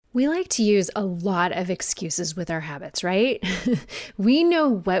We like to use a lot of excuses with our habits, right? We know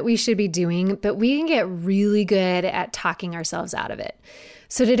what we should be doing, but we can get really good at talking ourselves out of it.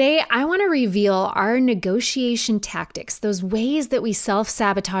 So today, I want to reveal our negotiation tactics, those ways that we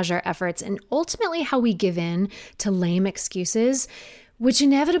self-sabotage our efforts, and ultimately how we give in to lame excuses, which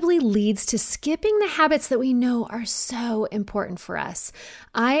inevitably leads to skipping the habits that we know are so important for us.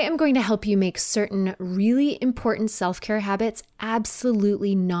 I am going to help you make certain really important self-care habits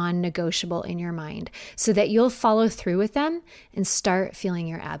absolutely non-negotiable in your mind so that you'll follow through with them and start feeling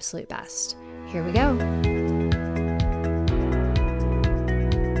your absolute best. Here we go.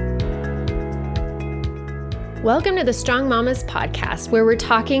 Welcome to the Strong Mamas podcast, where we're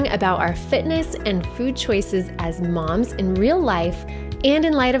talking about our fitness and food choices as moms in real life and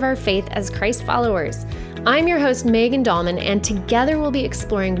in light of our faith as Christ followers. I'm your host, Megan Dahlman, and together we'll be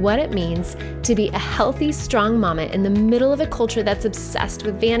exploring what it means to be a healthy, strong mama in the middle of a culture that's obsessed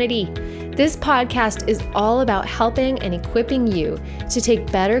with vanity. This podcast is all about helping and equipping you to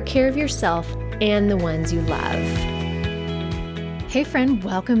take better care of yourself and the ones you love. Hey friend,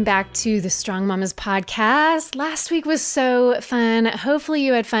 welcome back to the Strong Mamas podcast. Last week was so fun. Hopefully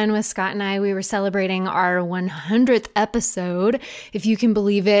you had fun with Scott and I. We were celebrating our 100th episode, if you can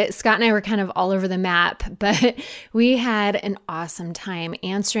believe it. Scott and I were kind of all over the map, but we had an awesome time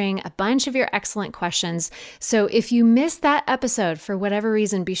answering a bunch of your excellent questions. So if you missed that episode for whatever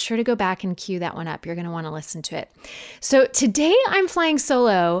reason, be sure to go back and cue that one up. You're going to want to listen to it. So today I'm flying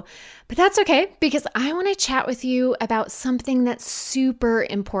solo, but that's okay because I want to chat with you about something that's super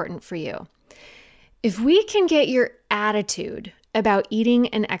important for you. If we can get your attitude about eating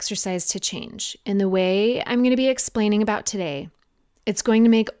and exercise to change in the way I'm going to be explaining about today, it's going to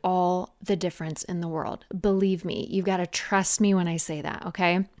make all the difference in the world. Believe me, you've got to trust me when I say that,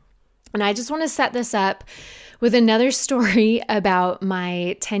 okay? And I just want to set this up with another story about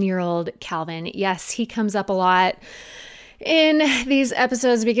my 10-year-old Calvin. Yes, he comes up a lot in these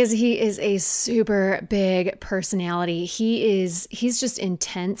episodes because he is a super big personality. He's just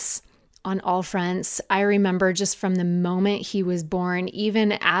intense on all fronts. I remember just from the moment he was born,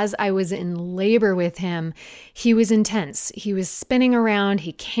 even as I was in labor with him, he was intense. He was spinning around.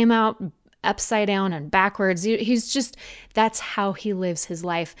 He came out upside down and backwards. That's how he lives his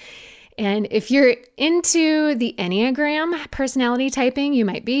life. And if you're into the Enneagram personality typing, you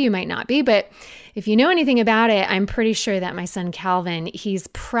might be, you might not be, but if you know anything about it, I'm pretty sure that my son Calvin, he's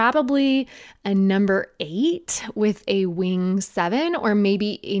probably a number 8 with a wing 7, or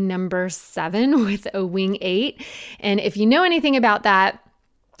maybe a number 7 with a wing 8. And if you know anything about that,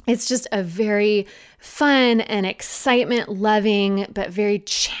 it's just a very fun and excitement-loving, but very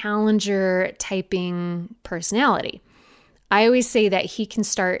challenger typing personality. I always say that he can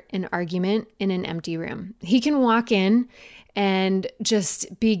start an argument in an empty room. He can walk in and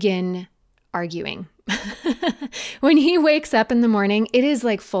just begin arguing. When he wakes up in the morning, it is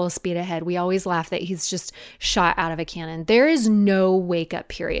like full speed ahead. We always laugh that he's just shot out of a cannon. There is no wake up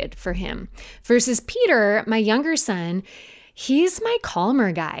period for him. Versus Peter, my younger son, he's my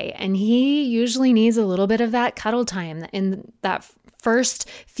calmer guy, and he usually needs a little bit of that cuddle time in that first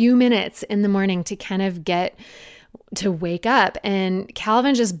few minutes in the morning to kind of get to wake up. And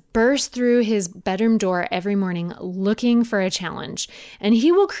Calvin just bursts through his bedroom door every morning looking for a challenge, and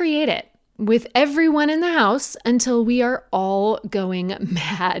he will create it with everyone in the house until we are all going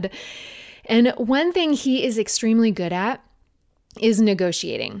mad. And one thing he is extremely good at is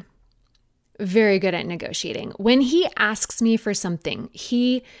negotiating. Very good at negotiating. When he asks me for something,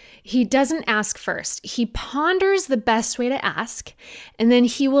 he doesn't ask first. He ponders the best way to ask, and then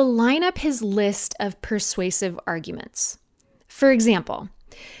he will line up his list of persuasive arguments. For example,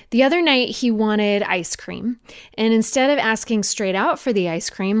 the other night he wanted ice cream, and instead of asking straight out for the ice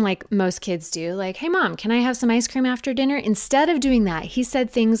cream like most kids do, like, "Hey mom, can I have some ice cream after dinner?" Instead of doing that, he said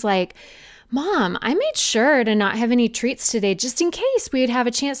things like, "Mom, I made sure to not have any treats today just in case we'd have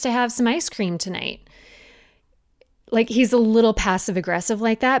a chance to have some ice cream tonight." Like, he's a little passive aggressive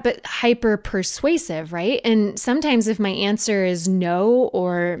like that, but hyper persuasive, right? And sometimes if my answer is no,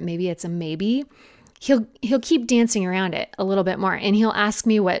 or maybe it's a maybe, he'll keep dancing around it a little bit more. And he'll ask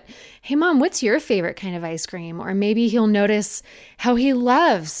me "Hey mom, what's your favorite kind of ice cream?" Or maybe he'll notice how he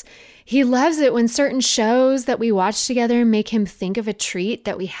loves it when certain shows that we watch together make him think of a treat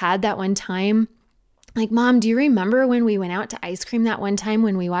that we had that one time. Like, "Mom, do you remember when we went out to ice cream that one time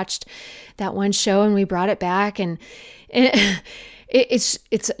when we watched that one show and we brought it back?" And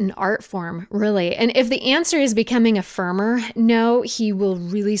it's an art form, really. And if the answer is becoming a firmer no, he will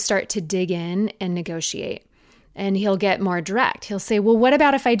really start to dig in and negotiate. And he'll get more direct. He'll say, well, what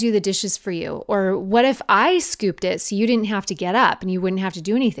about if I do the dishes for you? Or what if I scooped it so you didn't have to get up and you wouldn't have to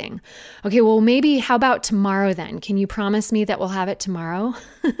do anything? Okay, well, maybe how about tomorrow then? Can you promise me that we'll have it tomorrow?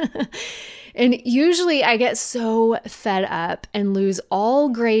 And usually I get so fed up and lose all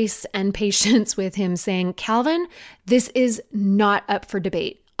grace and patience with him saying, Calvin, this is not up for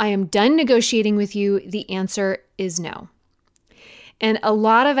debate. I am done negotiating with you. The answer is no. And a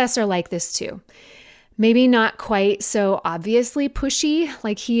lot of us are like this too. Maybe not quite so obviously pushy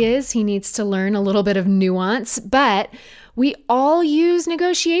like he is. He needs to learn a little bit of nuance, but we all use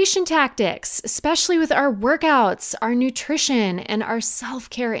negotiation tactics, especially with our workouts, our nutrition, and our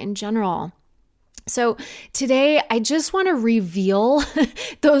self-care in general. So today, I just want to reveal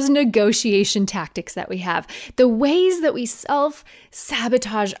those negotiation tactics that we have, the ways that we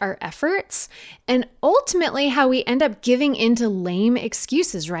self-sabotage our efforts, and ultimately how we end up giving into lame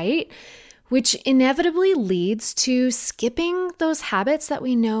excuses, right? Which inevitably leads to skipping those habits that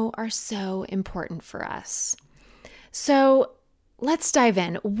we know are so important for us. So let's dive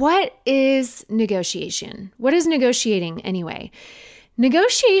in. What is negotiation? What is negotiating anyway?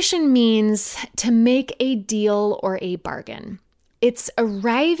 Negotiation means to make a deal or a bargain. It's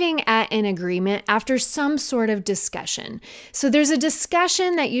arriving at an agreement after some sort of discussion. So there's a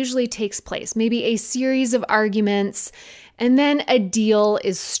discussion that usually takes place, maybe a series of arguments, and then a deal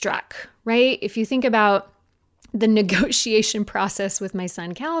is struck, right? If you think about the negotiation process with my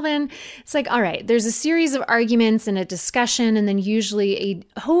son Calvin, it's like, all right, there's a series of arguments and a discussion, and then usually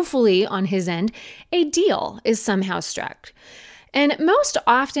hopefully on his end, a deal is somehow struck. And most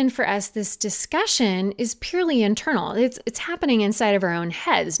often for us, this discussion is purely internal. It's happening inside of our own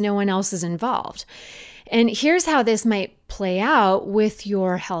heads. No one else is involved. And here's how this might play out with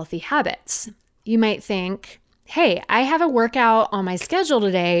your healthy habits. You might think, hey, I have a workout on my schedule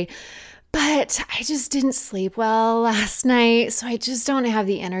today, but I just didn't sleep well last night, so I just don't have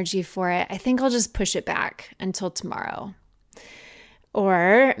the energy for it. I think I'll just push it back until tomorrow.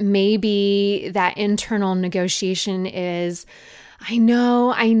 Or maybe that internal negotiation is, I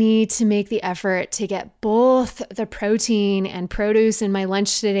know I need to make the effort to get both the protein and produce in my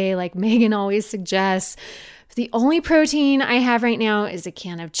lunch today, like Megan always suggests. The only protein I have right now is a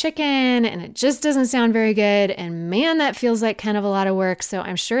can of chicken, and it just doesn't sound very good. And man, that feels like kind of a lot of work. So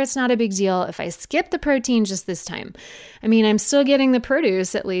I'm sure it's not a big deal if I skip the protein just this time. I mean, I'm still getting the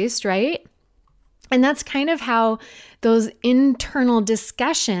produce at least, right? And that's kind of how those internal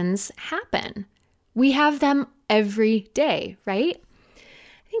discussions happen. We have them every day, right?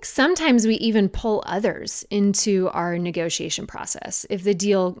 I think sometimes we even pull others into our negotiation process if the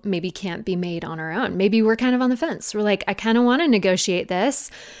deal maybe can't be made on our own. Maybe we're kind of on the fence. We're like, I kind of want to negotiate this,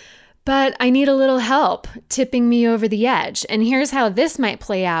 but I need a little help tipping me over the edge. And here's how this might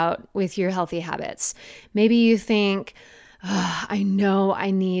play out with your healthy habits. Maybe you think, I know I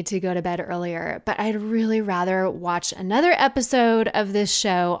need to go to bed earlier, but I'd really rather watch another episode of this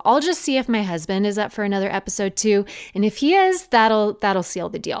show. I'll just see if my husband is up for another episode too. And if he is, that'll seal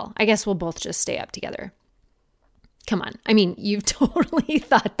the deal. I guess we'll both just stay up together. Come on. I mean, you've totally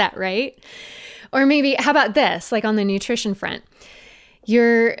thought that, right? Or maybe, how about this? Like on the nutrition front,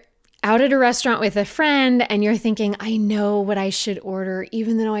 you're out at a restaurant with a friend and you're thinking, I know what I should order,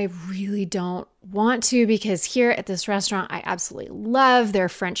 even though I really don't want to, because here at this restaurant, I absolutely love their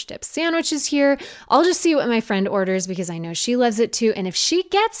French dip sandwiches here. I'll just see what my friend orders because I know she loves it too. And if she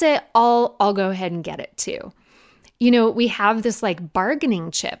gets it, I'll go ahead and get it too. You know, we have this like bargaining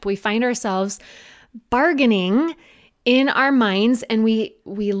chip. We find ourselves bargaining in our minds, and we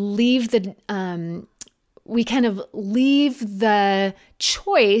leave we kind of leave the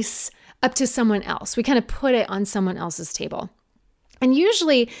choice up to someone else. We kind of put it on someone else's table. And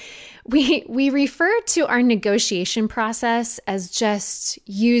usually we refer to our negotiation process as just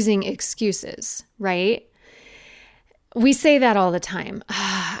using excuses, right? We say that all the time.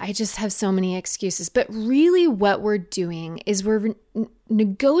 I just have so many excuses. But really what we're doing is we're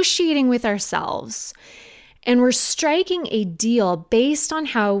negotiating with ourselves, and we're striking a deal based on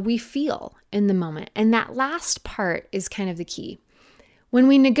how we feel in the moment. And that last part is kind of the key. When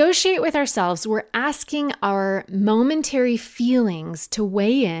we negotiate with ourselves, we're asking our momentary feelings to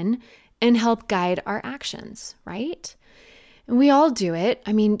weigh in and help guide our actions, right? And we all do it.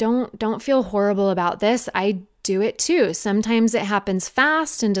 I mean, don't feel horrible about this. I do it too. Sometimes it happens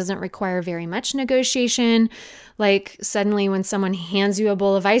fast and doesn't require very much negotiation. Like suddenly when someone hands you a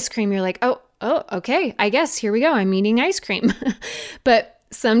bowl of ice cream, you're like, oh, okay, I guess here we go. I'm eating ice cream. But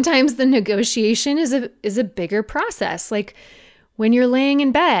sometimes the negotiation is a bigger process. Like when you're laying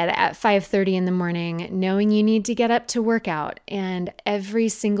in bed at 5:30 in the morning, knowing you need to get up to work out, and every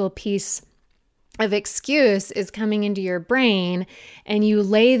single piece of excuse is coming into your brain, and you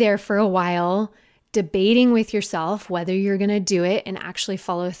lay there for a while debating with yourself whether you're going to do it and actually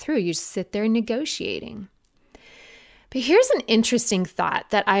follow through. You sit there negotiating. But here's an interesting thought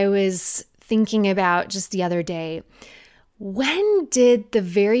that I was thinking about just the other day. When did the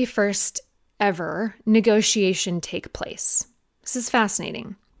very first ever negotiation take place? This is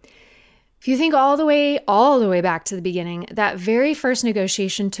fascinating. If you think all the way back to the beginning, that very first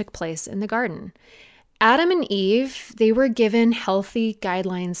negotiation took place in the garden. Adam and Eve, they were given healthy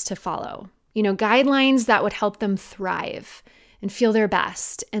guidelines to follow. Guidelines that would help them thrive and feel their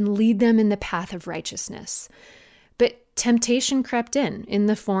best and lead them in the path of righteousness. But temptation crept in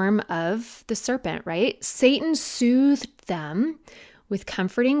the form of the serpent, right? Satan soothed them with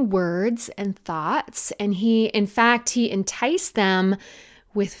comforting words and thoughts, and he enticed them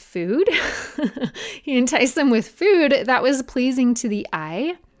with food. He enticed them with food that was pleasing to the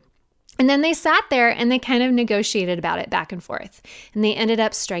eye. And then they sat there and they kind of negotiated about it back and forth. And they ended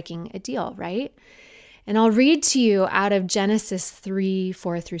up striking a deal, right? And I'll read to you out of Genesis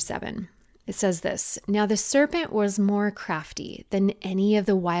 3:4-7. It says this: "Now the serpent was more crafty than any of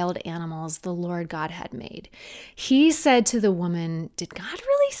the wild animals the Lord God had made. He said to the woman, 'Did God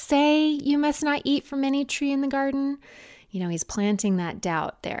really say you must not eat from any tree in the garden?'" He's planting that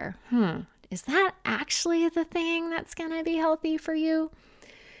doubt there. Is that actually the thing that's going to be healthy for you?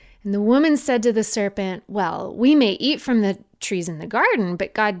 And the woman said to the serpent, "Well, we may eat from the trees in the garden,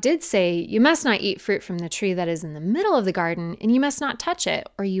 but God did say, 'You must not eat fruit from the tree that is in the middle of the garden, and you must not touch it,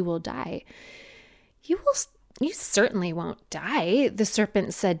 or you will die.'" You certainly won't die," the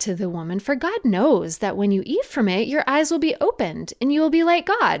serpent said to the woman, "for God knows that when you eat from it, your eyes will be opened, and you will be like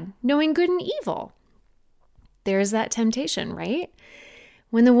God, knowing good and evil." There's that temptation, right?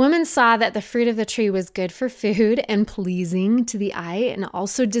 When the woman saw that the fruit of the tree was good for food and pleasing to the eye and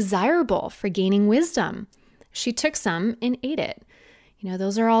also desirable for gaining wisdom, she took some and ate it.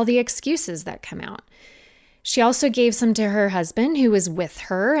 Those are all the excuses that come out. She also gave some to her husband who was with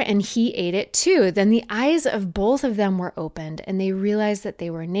her, and he ate it too. Then the eyes of both of them were opened, and they realized that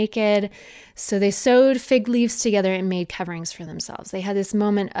they were naked. So they sewed fig leaves together and made coverings for themselves. They had this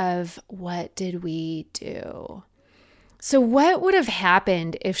moment of, what did we do? So what would have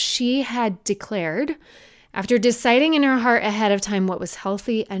happened if she had declared, after deciding in her heart ahead of time what was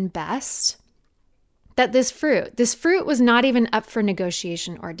healthy and best, that this fruit was not even up for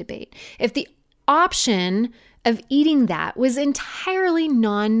negotiation or debate? If the option of eating that was entirely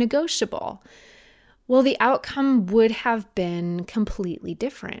non-negotiable, well, the outcome would have been completely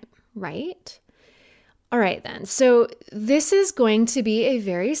different, right? All right, then. So this is going to be a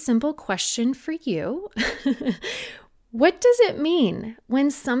very simple question for you. What does it mean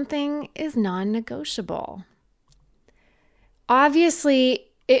when something is non-negotiable? Obviously,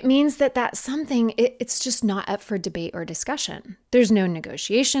 it means that something, it's just not up for debate or discussion. There's no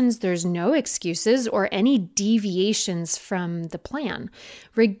negotiations, there's no excuses or any deviations from the plan,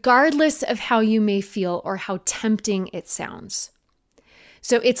 regardless of how you may feel or how tempting it sounds.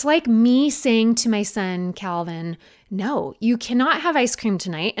 So it's like me saying to my son, Calvin, "No, you cannot have ice cream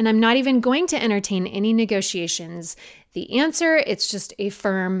tonight, and I'm not even going to entertain any negotiations. The answer, it's just a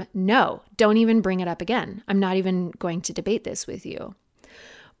firm no. Don't even bring it up again. I'm not even going to debate this with you."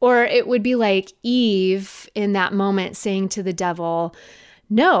 Or it would be like Eve in that moment saying to the devil,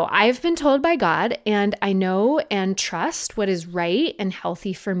 "No, I've been told by God, and I know and trust what is right and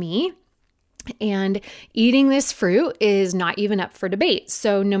healthy for me. And eating this fruit is not even up for debate.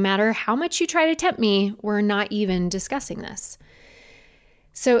 So no matter how much you try to tempt me, we're not even discussing this."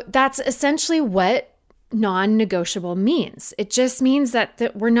 So that's essentially what non-negotiable means. It just means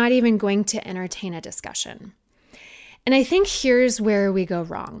that we're not even going to entertain a discussion. And I think here's where we go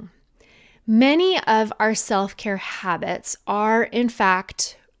wrong. Many of our self-care habits are, in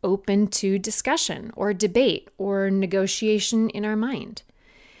fact, open to discussion or debate or negotiation in our mind.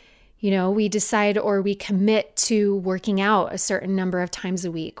 We decide or we commit to working out a certain number of times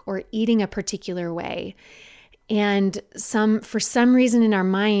a week or eating a particular way. And for some reason in our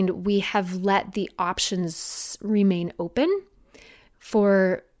mind, we have let the options remain open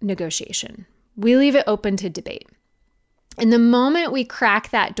for negotiation. We leave it open to debate. And the moment we crack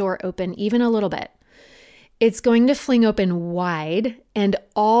that door open, even a little bit, it's going to fling open wide and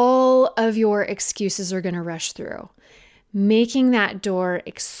all of your excuses are going to rush through, making that door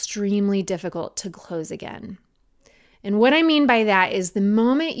extremely difficult to close again. And what I mean by that is the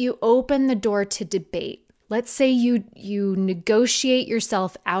moment you open the door to debate, let's say you negotiate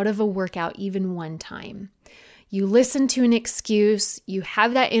yourself out of a workout even one time. You listen to an excuse, you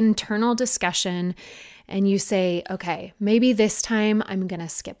have that internal discussion, and you say, okay, maybe this time I'm going to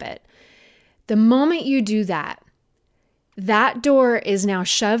skip it. The moment you do that, that door is now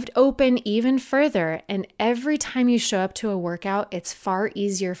shoved open even further. And every time you show up to a workout, it's far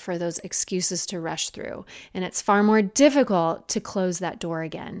easier for those excuses to rush through. And it's far more difficult to close that door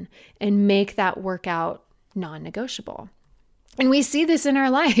again and make that workout non-negotiable. And we see this in our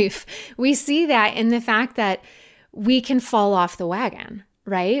life. We see that in the fact that we can fall off the wagon,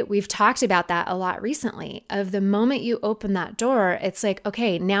 right? We've talked about that a lot recently. Of the moment you open that door, it's like,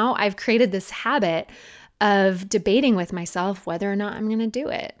 okay, now I've created this habit of debating with myself whether or not I'm going to do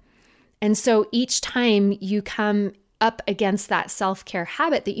it. And so each time you come up against that self-care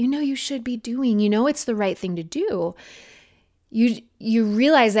habit that you know you should be doing, you know it's the right thing to do, you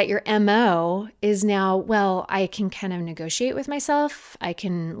realize that your MO is now, well, I can kind of negotiate with myself. I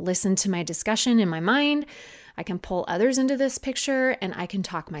can listen to my discussion in my mind. I can pull others into this picture, and I can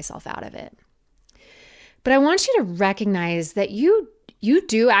talk myself out of it. But I want you to recognize that you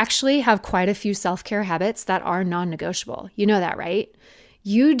do actually have quite a few self-care habits that are non-negotiable. You know that, right?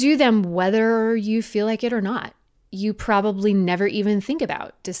 You do them whether you feel like it or not. You probably never even think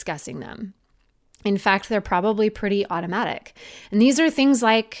about discussing them. In fact, they're probably pretty automatic. And these are things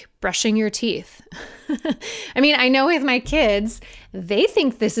like brushing your teeth. I mean, I know with my kids, they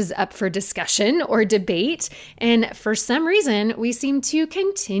think this is up for discussion or debate. And for some reason, we seem to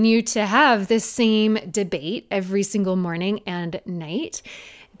continue to have this same debate every single morning and night,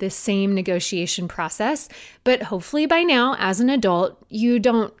 the same negotiation process. But hopefully by now, as an adult, you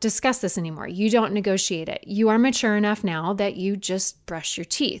don't discuss this anymore. You don't negotiate it. You are mature enough now that you just brush your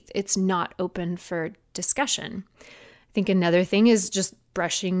teeth. It's not open for discussion. I think another thing is just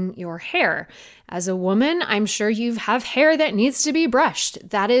brushing your hair. As a woman, I'm sure you have hair that needs to be brushed.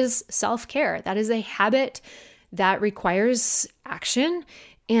 That is self-care. That is a habit that requires action,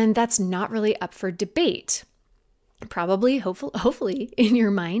 and that's not really up for debate. Probably, hopefully in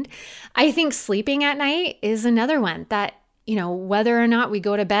your mind. I think sleeping at night is another one that, whether or not we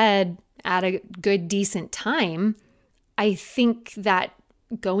go to bed at a good, decent time, I think that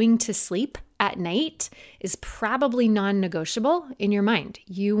going to sleep at night is probably non-negotiable in your mind.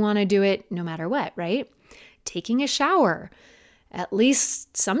 You want to do it no matter what, right? Taking a shower, at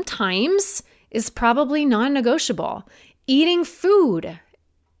least sometimes, is probably non-negotiable. Eating food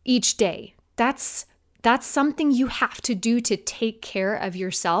each day, that's something you have to do to take care of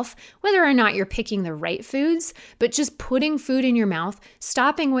yourself, whether or not you're picking the right foods, but just putting food in your mouth,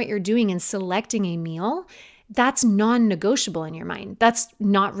 stopping what you're doing and selecting a meal, that's non-negotiable in your mind. That's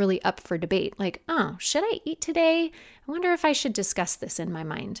not really up for debate. Like, oh, should I eat today? I wonder if I should discuss this in my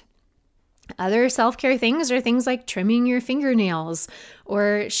mind. Other self-care things are things like trimming your fingernails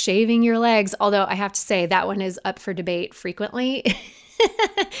or shaving your legs, although I have to say that one is up for debate frequently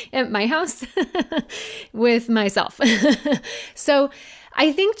at my house with myself. So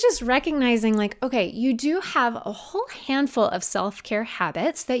I think just recognizing okay, you do have a whole handful of self-care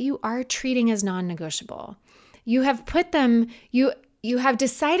habits that you are treating as non-negotiable. You have put them, you have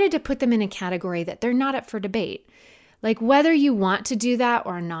decided to put them in a category that they're not up for debate. Whether you want to do that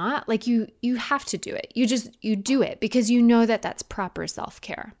or not, you have to do it. You do it because you know that that's proper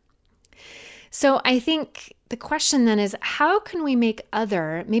self-care. So I think the question then is, how can we make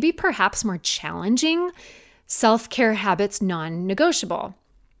other, maybe perhaps more challenging self-care habits non-negotiable?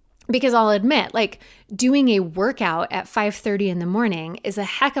 Because I'll admit, doing a workout at 5:30 in the morning is a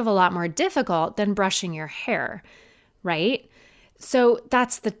heck of a lot more difficult than brushing your hair, right? So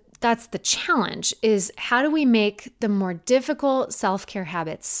that's the challenge, is how do we make the more difficult self-care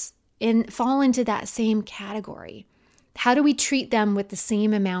habits fall into that same category? How do we treat them with the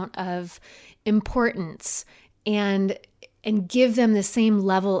same amount of importance and give them the same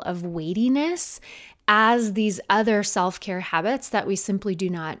level of weightiness as these other self-care habits that we simply do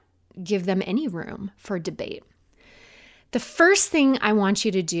not give them any room for debate? The first thing I want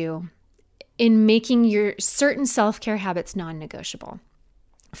you to do in making your certain self-care habits non-negotiable,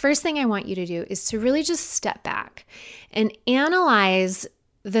 first thing I want you to do is to really just step back and analyze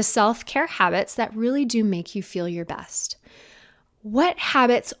the self-care habits that really do make you feel your best. What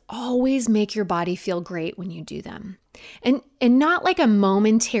habits always make your body feel great when you do them? And not like a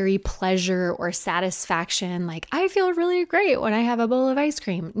momentary pleasure or satisfaction, like I feel really great when I have a bowl of ice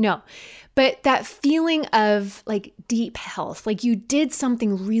cream. No, but that feeling of deep health, you did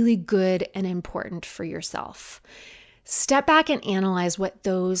something really good and important for yourself. Step back and analyze what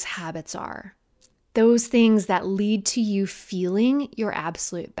those habits are. Those things that lead to you feeling your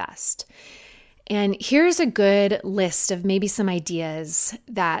absolute best. And here's a good list of maybe some ideas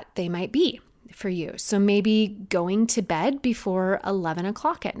that they might be for you. So maybe going to bed before 11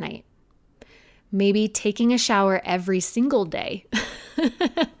 o'clock at night. Maybe taking a shower every single day.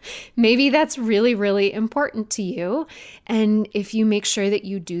 Maybe that's really, really important to you. And if you make sure that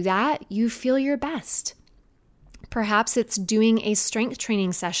you do that, you feel your best. Perhaps it's doing a strength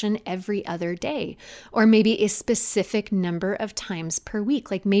training session every other day, or maybe a specific number of times per week.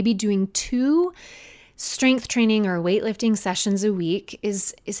 Like maybe doing 2 strength training or weightlifting sessions a week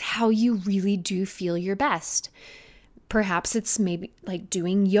is how you really do feel your best. Perhaps it's maybe like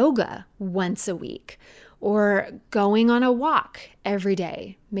doing yoga once a week or going on a walk every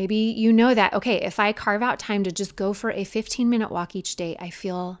day. Maybe you know that, okay, if I carve out time to just go for a 15-minute walk each day, I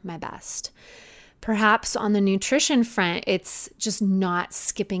feel my best. Perhaps on the nutrition front, it's just not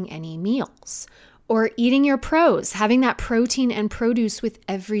skipping any meals or eating your pros, having that protein and produce with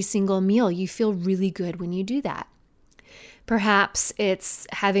every single meal. You feel really good when you do that. Perhaps it's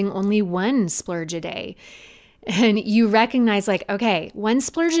having only 1 splurge a day. And you recognize like, okay, 1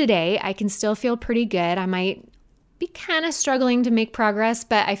 splurge a day, I can still feel pretty good. I might be kind of struggling to make progress,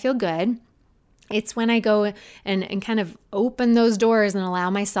 but I feel good. It's when I go and kind of open those doors and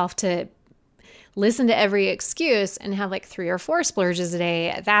allow myself to listen to every excuse and have like 3 or 4 splurges a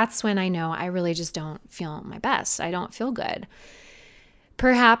day. That's when I know I really just don't feel my best. I don't feel good.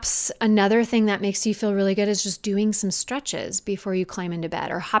 Perhaps another thing that makes you feel really good is just doing some stretches before you climb into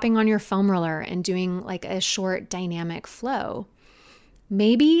bed or hopping on your foam roller and doing like a short dynamic flow.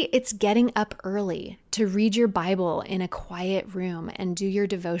 Maybe it's getting up early to read your Bible in a quiet room and do your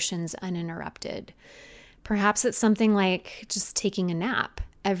devotions uninterrupted. Perhaps it's something like just taking a nap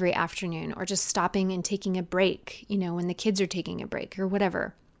every afternoon or just stopping and taking a break, when the kids are taking a break or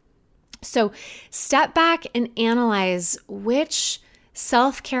whatever. So step back and analyze which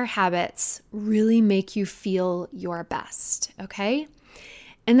self-care habits really make you feel your best, okay?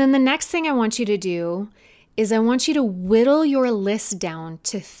 And then the next thing I want you to do is I want you to whittle your list down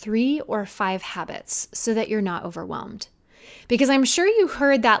to 3 or 5 habits so that you're not overwhelmed. Because I'm sure you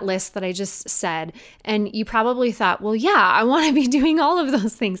heard that list that I just said, and you probably thought, well, yeah, I want to be doing all of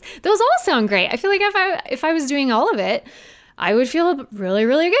those things. Those all sound great. I feel like if I was doing all of it, I would feel really,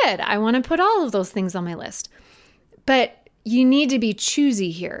 really good. I want to put all of those things on my list. But you need to be choosy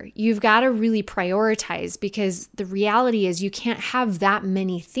here. You've got to really prioritize because the reality is you can't have that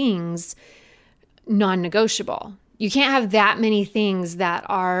many things non-negotiable. You can't have that many things that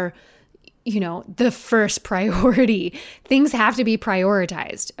are, the first priority. Things have to be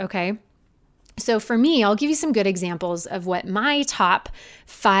prioritized, okay? So for me, I'll give you some good examples of what my top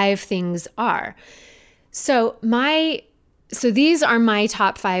 5 things are. So these are my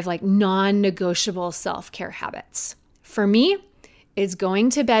top 5 like non-negotiable self-care habits. For me, it's going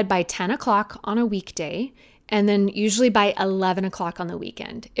to bed by 10 o'clock on a weekday and then usually by 11 o'clock on the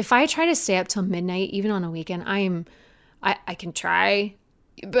weekend. If I try to stay up till midnight, even on a weekend, I can try,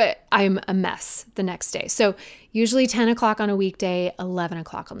 but I'm a mess the next day. So usually 10 o'clock on a weekday, 11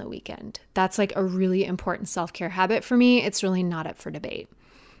 o'clock on the weekend. That's like a really important self-care habit for me. It's really not up for debate.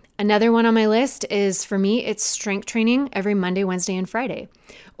 Another one on my list is, for me, it's strength training every Monday, Wednesday, and Friday.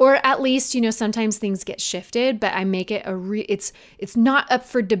 Or at least, sometimes things get shifted, but I make it it's not up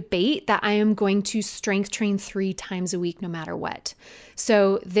for debate that I am going to strength train 3 times a week no matter what.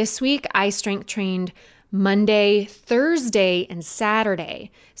 So this week I strength trained Monday, Thursday, and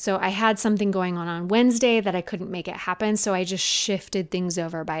Saturday. So I had something going on Wednesday that I couldn't make it happen, so I just shifted things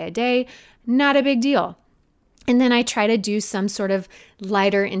over by a day. Not a big deal. And then I try to do some sort of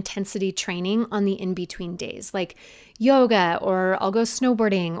lighter intensity training on the in-between days, like yoga, or I'll go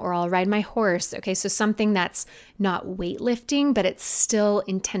snowboarding, or I'll ride my horse. Okay, so something that's not weightlifting, but it's still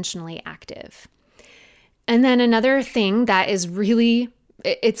intentionally active. And then another thing that is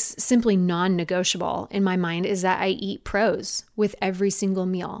it's simply non-negotiable in my mind is that I eat pros with every single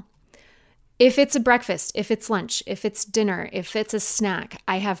meal. If it's a breakfast, if it's lunch, if it's dinner, if it's a snack,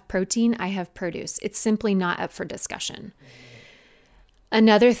 I have protein, I have produce. It's simply not up for discussion.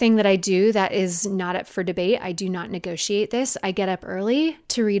 Another thing that I do that is not up for debate, I do not negotiate this. I get up early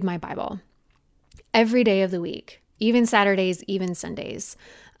to read my Bible every day of the week, even Saturdays, even Sundays.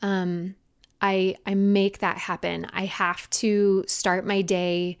 I make that happen. I have to start my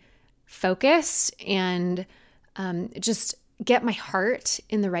day focused and just get my heart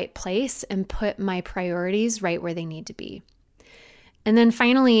in the right place and put my priorities right where they need to be. And then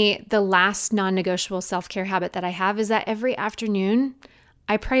finally, the last non-negotiable self-care habit that I have is that every afternoon,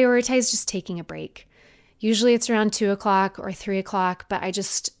 I prioritize just taking a break. Usually it's around 2 o'clock or 3 o'clock, but I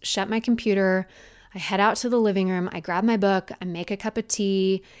just shut my computer, I head out to the living room, I grab my book, I make a cup of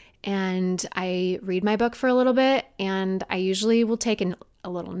tea, and I read my book for a little bit, and I usually will take a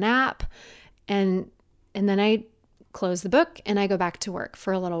little nap, and then I close the book and I go back to work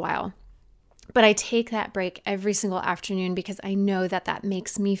for a little while. But I take that break every single afternoon because I know that that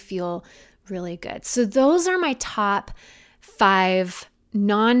makes me feel really good. So those are my top 5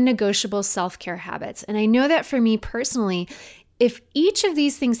 non-negotiable self-care habits. And I know that for me personally, if each of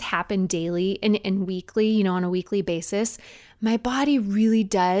these things happen daily and weekly, on a weekly basis, my body really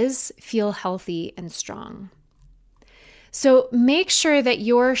does feel healthy and strong. So make sure that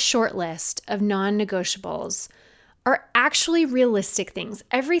your short list of non-negotiables are actually realistic things.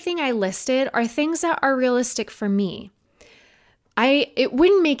 Everything I listed are things that are realistic for me. It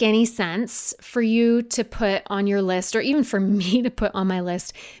wouldn't make any sense for you to put on your list, or even for me to put on my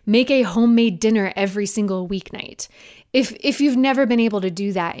list, make a homemade dinner every single weeknight. If you've never been able to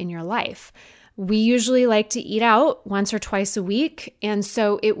do that in your life. We usually like to eat out once or twice a week, and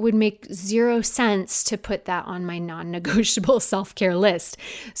so it would make 0 sense to put that on my non-negotiable self-care list.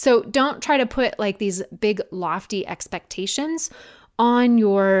 So don't try to put like these big lofty expectations on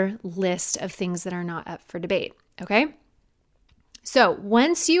your list of things that are not up for debate, okay? So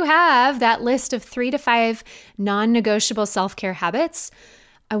once you have that list of 3 to 5 non-negotiable self-care habits,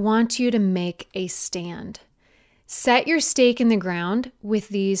 I want you to make a stand. Set your stake in the ground with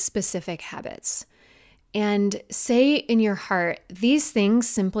these specific habits and say in your heart, these things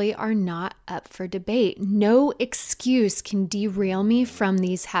simply are not up for debate. No excuse can derail me from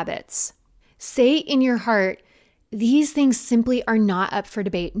these habits. Say in your heart, these things simply are not up for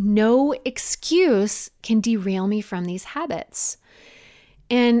debate. No excuse can derail me from these habits.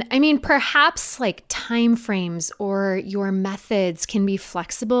 And I mean, perhaps like time frames or your methods can be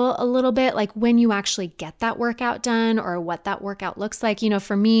flexible a little bit, like when you actually get that workout done or what that workout looks like.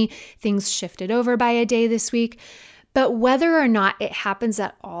 For me, things shifted over by a day this week, but whether or not it happens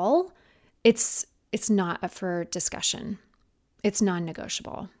at all, it's not up for discussion. It's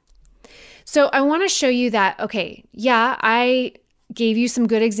non-negotiable. So I want to show you that, okay, yeah, I gave you some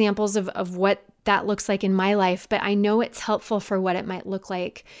good examples of what that looks like in my life, but I know it's helpful for what it might look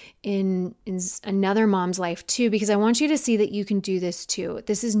like in another mom's life too, because I want you to see that you can do this too.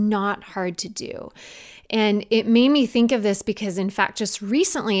 This is not hard to do. And it made me think of this because, in fact, just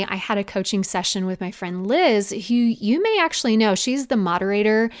recently I had a coaching session with my friend Liz, who you may actually know. She's the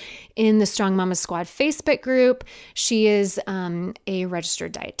moderator in the Strong Mama Squad Facebook group. She is a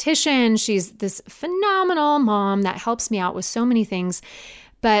registered dietitian. She's this phenomenal mom that helps me out with so many things.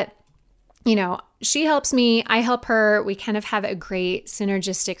 But she helps me, I help her. We kind of have a great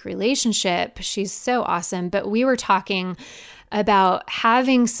synergistic relationship. She's so awesome. But we were talking about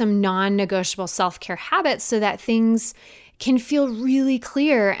having some non-negotiable self-care habits so that things can feel really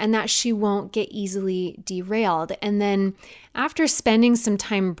clear and that she won't get easily derailed. And then after spending some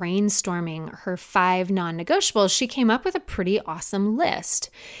time brainstorming her 5 non-negotiables, she came up with a pretty awesome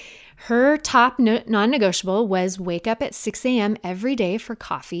list. Her top non-negotiable was wake up at 6 a.m. every day for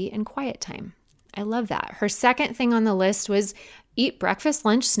coffee and quiet time. I love that. Her second thing on the list was eat breakfast,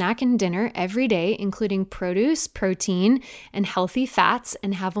 lunch, snack, and dinner every day, including produce, protein, and healthy fats,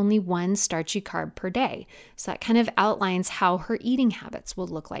 and have only 1 starchy carb per day. So that kind of outlines how her eating habits will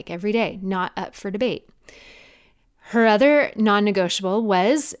look like every day, not up for debate. Her other non-negotiable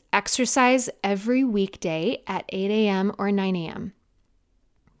was exercise every weekday at 8 a.m. or 9 a.m.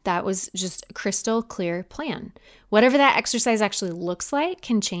 That was just a crystal clear plan. Whatever that exercise actually looks like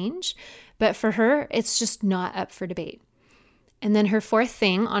can change, but for her, it's just not up for debate. And then her 4th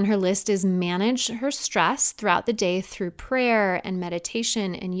thing on her list is manage her stress throughout the day through prayer and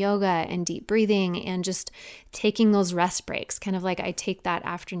meditation and yoga and deep breathing and just taking those rest breaks, kind of like I take that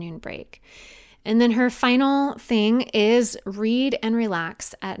afternoon break. And then her final thing is read and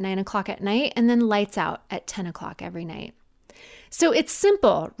relax at 9 o'clock at night and then lights out at 10 o'clock every night. So it's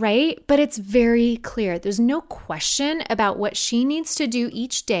simple, right? But it's very clear. There's no question about what she needs to do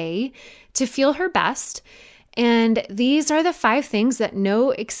each day to feel her best. And these are the 5 things that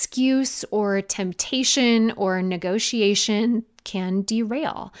no excuse or temptation or negotiation can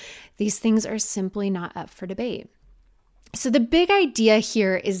derail. These things are simply not up for debate. So the big idea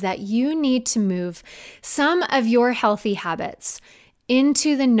here is that you need to move some of your healthy habits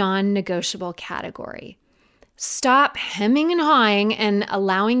into the non-negotiable category. Stop hemming and hawing and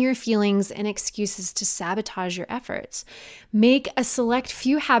allowing your feelings and excuses to sabotage your efforts. Make a select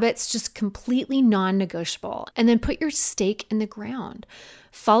few habits just completely non-negotiable and then put your stake in the ground.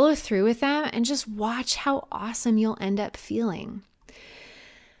 Follow through with them and just watch how awesome you'll end up feeling.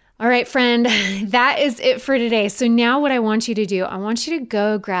 All right, friend, that is it for today. So now what I want you to do, I want you to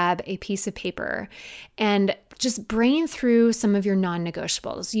go grab a piece of paper and just brain through some of your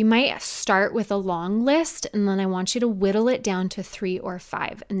non-negotiables. You might start with a long list, and then I want you to whittle it down to 3 or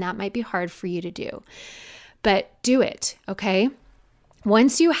 5, and that might be hard for you to do. But do it, okay?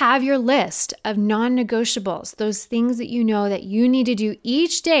 Once you have your list of non-negotiables, those things that you know that you need to do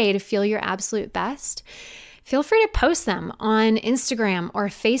each day to feel your absolute best, feel free to post them on Instagram or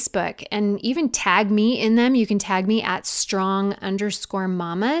Facebook and even tag me in them. You can tag me at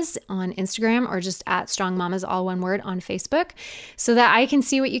strong_mamas on Instagram or just at strongmamas, all one word, on Facebook so that I can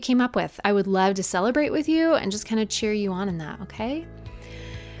see what you came up with. I would love to celebrate with you and just kind of cheer you on in that, okay?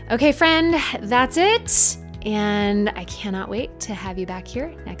 Okay, friend, that's it. And I cannot wait to have you back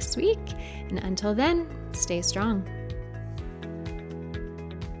here next week. And until then, stay strong.